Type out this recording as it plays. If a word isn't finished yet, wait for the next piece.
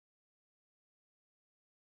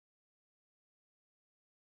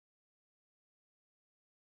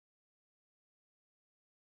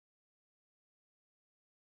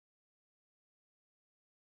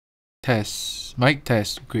Test. Mic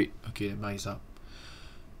test. Great. Okay, mic is up.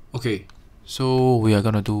 Okay, so we are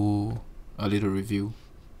gonna do a little review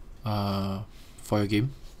for your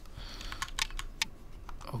game.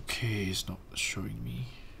 Okay, it's not showing me.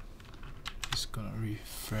 Just gonna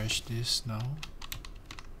refresh this now.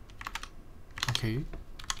 Okay.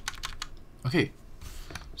 Okay.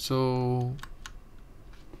 So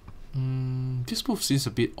this move seems a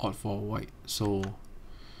bit odd for white, so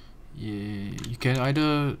yeah, you can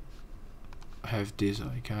either have this,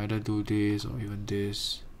 you can either do this or even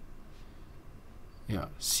this. Yeah,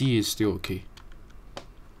 C is still okay.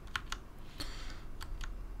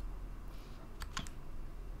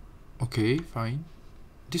 Okay, fine.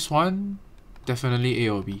 This one definitely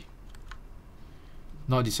A or B.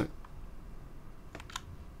 Not decide.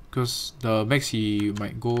 Because the max he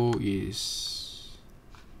might go is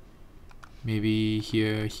maybe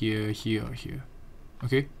here, here, here, or here.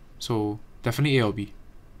 Okay, so definitely A or B.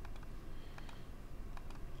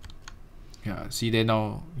 Yeah, see then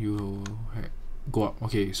now you go up.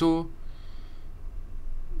 Okay, so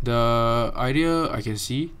the idea I can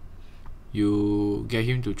see, you get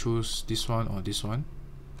him to choose this one or this one.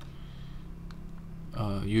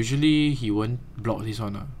 Usually he won't block this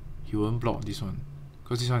one. He won't block this one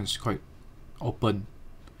because this one is quite open.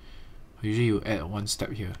 Usually you add one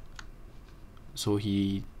step here. So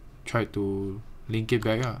he tried to link it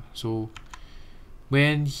back. So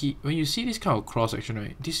when you see this kind of cross action,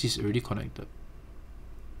 right, this is already connected.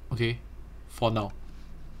 Okay, for now.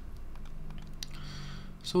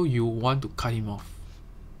 So you want to cut him off.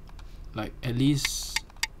 Like at least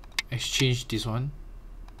exchange this one.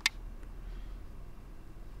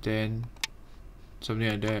 Then something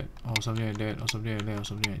like that, or something like that, or something like that, or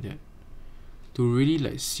something like that. To really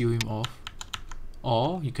like seal him off.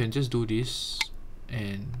 Or you can just do this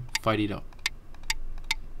and fight it out.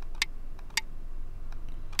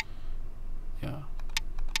 Yeah.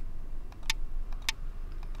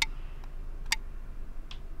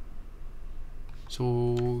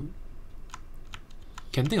 So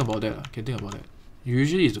can think about that. Can think about that.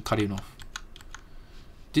 Usually is to cut him off.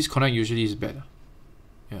 This connect usually is bad.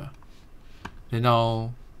 Yeah. Then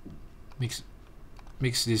now makes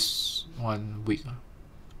this one weak.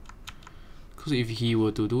 Because if he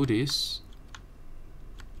were to do this,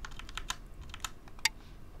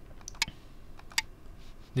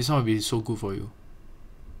 this one will be so good for you.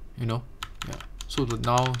 You know? Yeah. So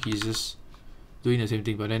now he's just doing the same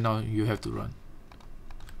thing, but then now you have to run.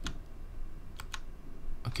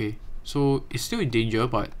 Okay. So it's still in danger,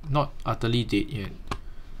 but not utterly dead yet.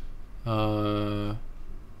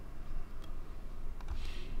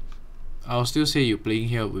 I'll still say you playing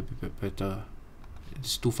here would be better.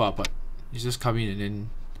 It's too far apart. You just come in and then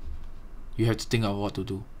you have to think of what to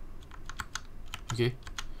do. Okay.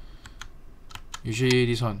 Usually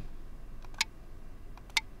this one.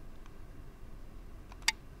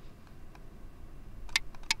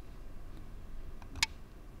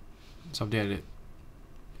 Something like that.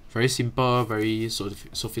 Very simple, very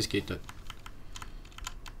sophisticated.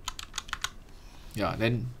 Yeah,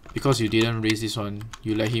 then because you didn't raise this one,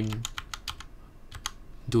 you let him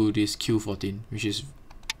do this Q14, which is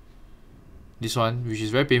this one, which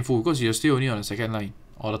is very painful because you're still only on the second line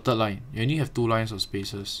or the third line. You only have 2 lines of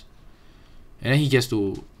spaces, and then he gets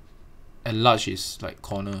to enlarge his like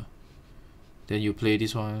corner. Then you play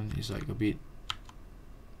this one. It's like a bit.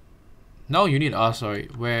 Now you need to ask,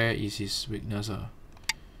 right, where is his weakness?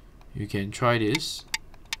 You can try this.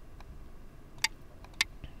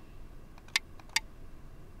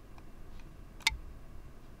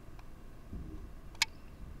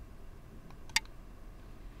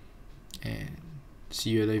 And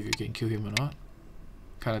see whether if you can kill him or not,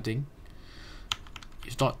 kind of thing.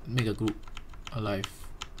 If not, make a group alive.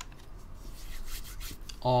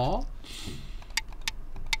 Or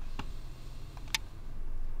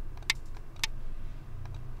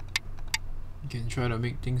you can try to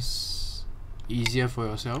make things easier for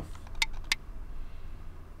yourself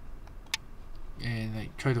and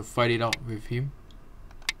like try to fight it out with him.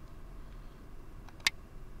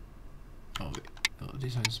 Oh wait. Oh,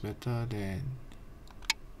 this one is better than.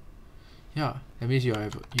 Yeah, that means you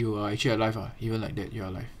are actually alive. Even like that, you are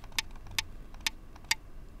alive.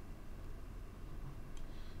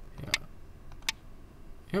 Yeah.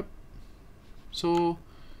 Yep. So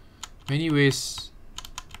many ways,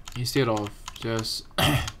 instead of just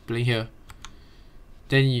playing here,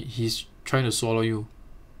 then he's trying to swallow you.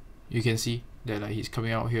 You can see that like he's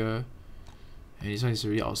coming out here, and this one is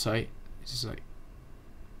already outside. It's just like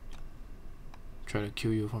try to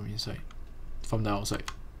kill you from inside, from the outside.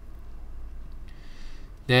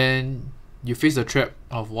 Then you face the trap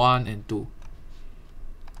of 1 and 2.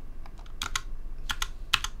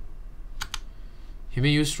 he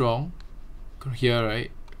made you strong here, right?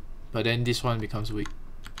 But then this one becomes weak.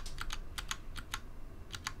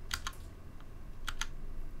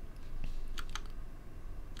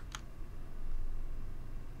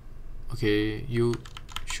 Okay, you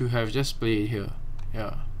should have just played it here.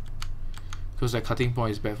 Yeah, because the cutting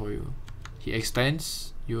point is bad for you. He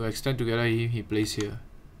extends, you extend together, he plays here.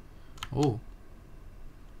 Oh,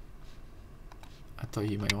 I thought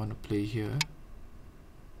he might want to play here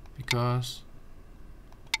because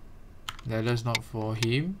ladder's not for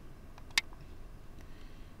him.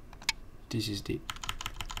 This is dead.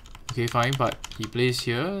 Okay, fine, but he plays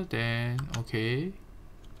here, then okay.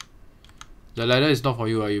 The ladder is not for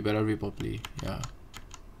you, you better read properly. Yeah.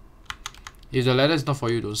 If the ladder is not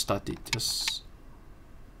for you, don't start it. Just,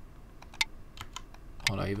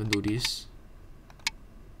 or like even do this.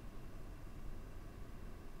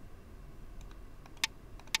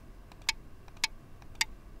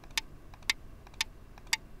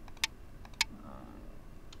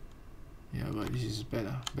 Yeah, but this is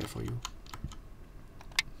bad, bad for you.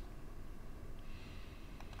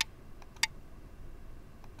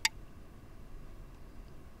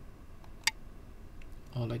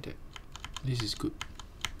 Or like that. This is good.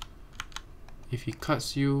 If he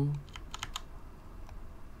cuts you,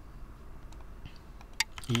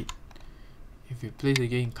 eat. If he plays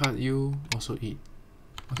again, cut you, also eat.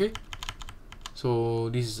 Okay? So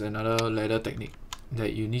this is another ladder technique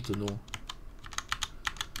that you need to know.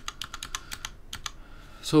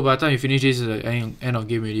 So by the time you finish this, is the end of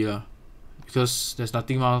game already lah. Because there's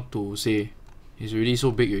nothing more to say. It's already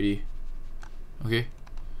so big already. Okay?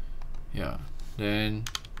 Yeah. Then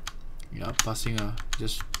yeah, passing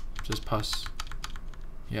just pass.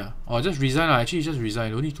 Yeah. Or just resign actually just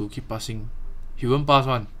resign. Don't need to keep passing. He won't pass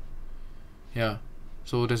one. Yeah.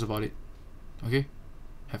 So that's about it. Okay?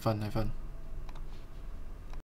 Have fun, have fun.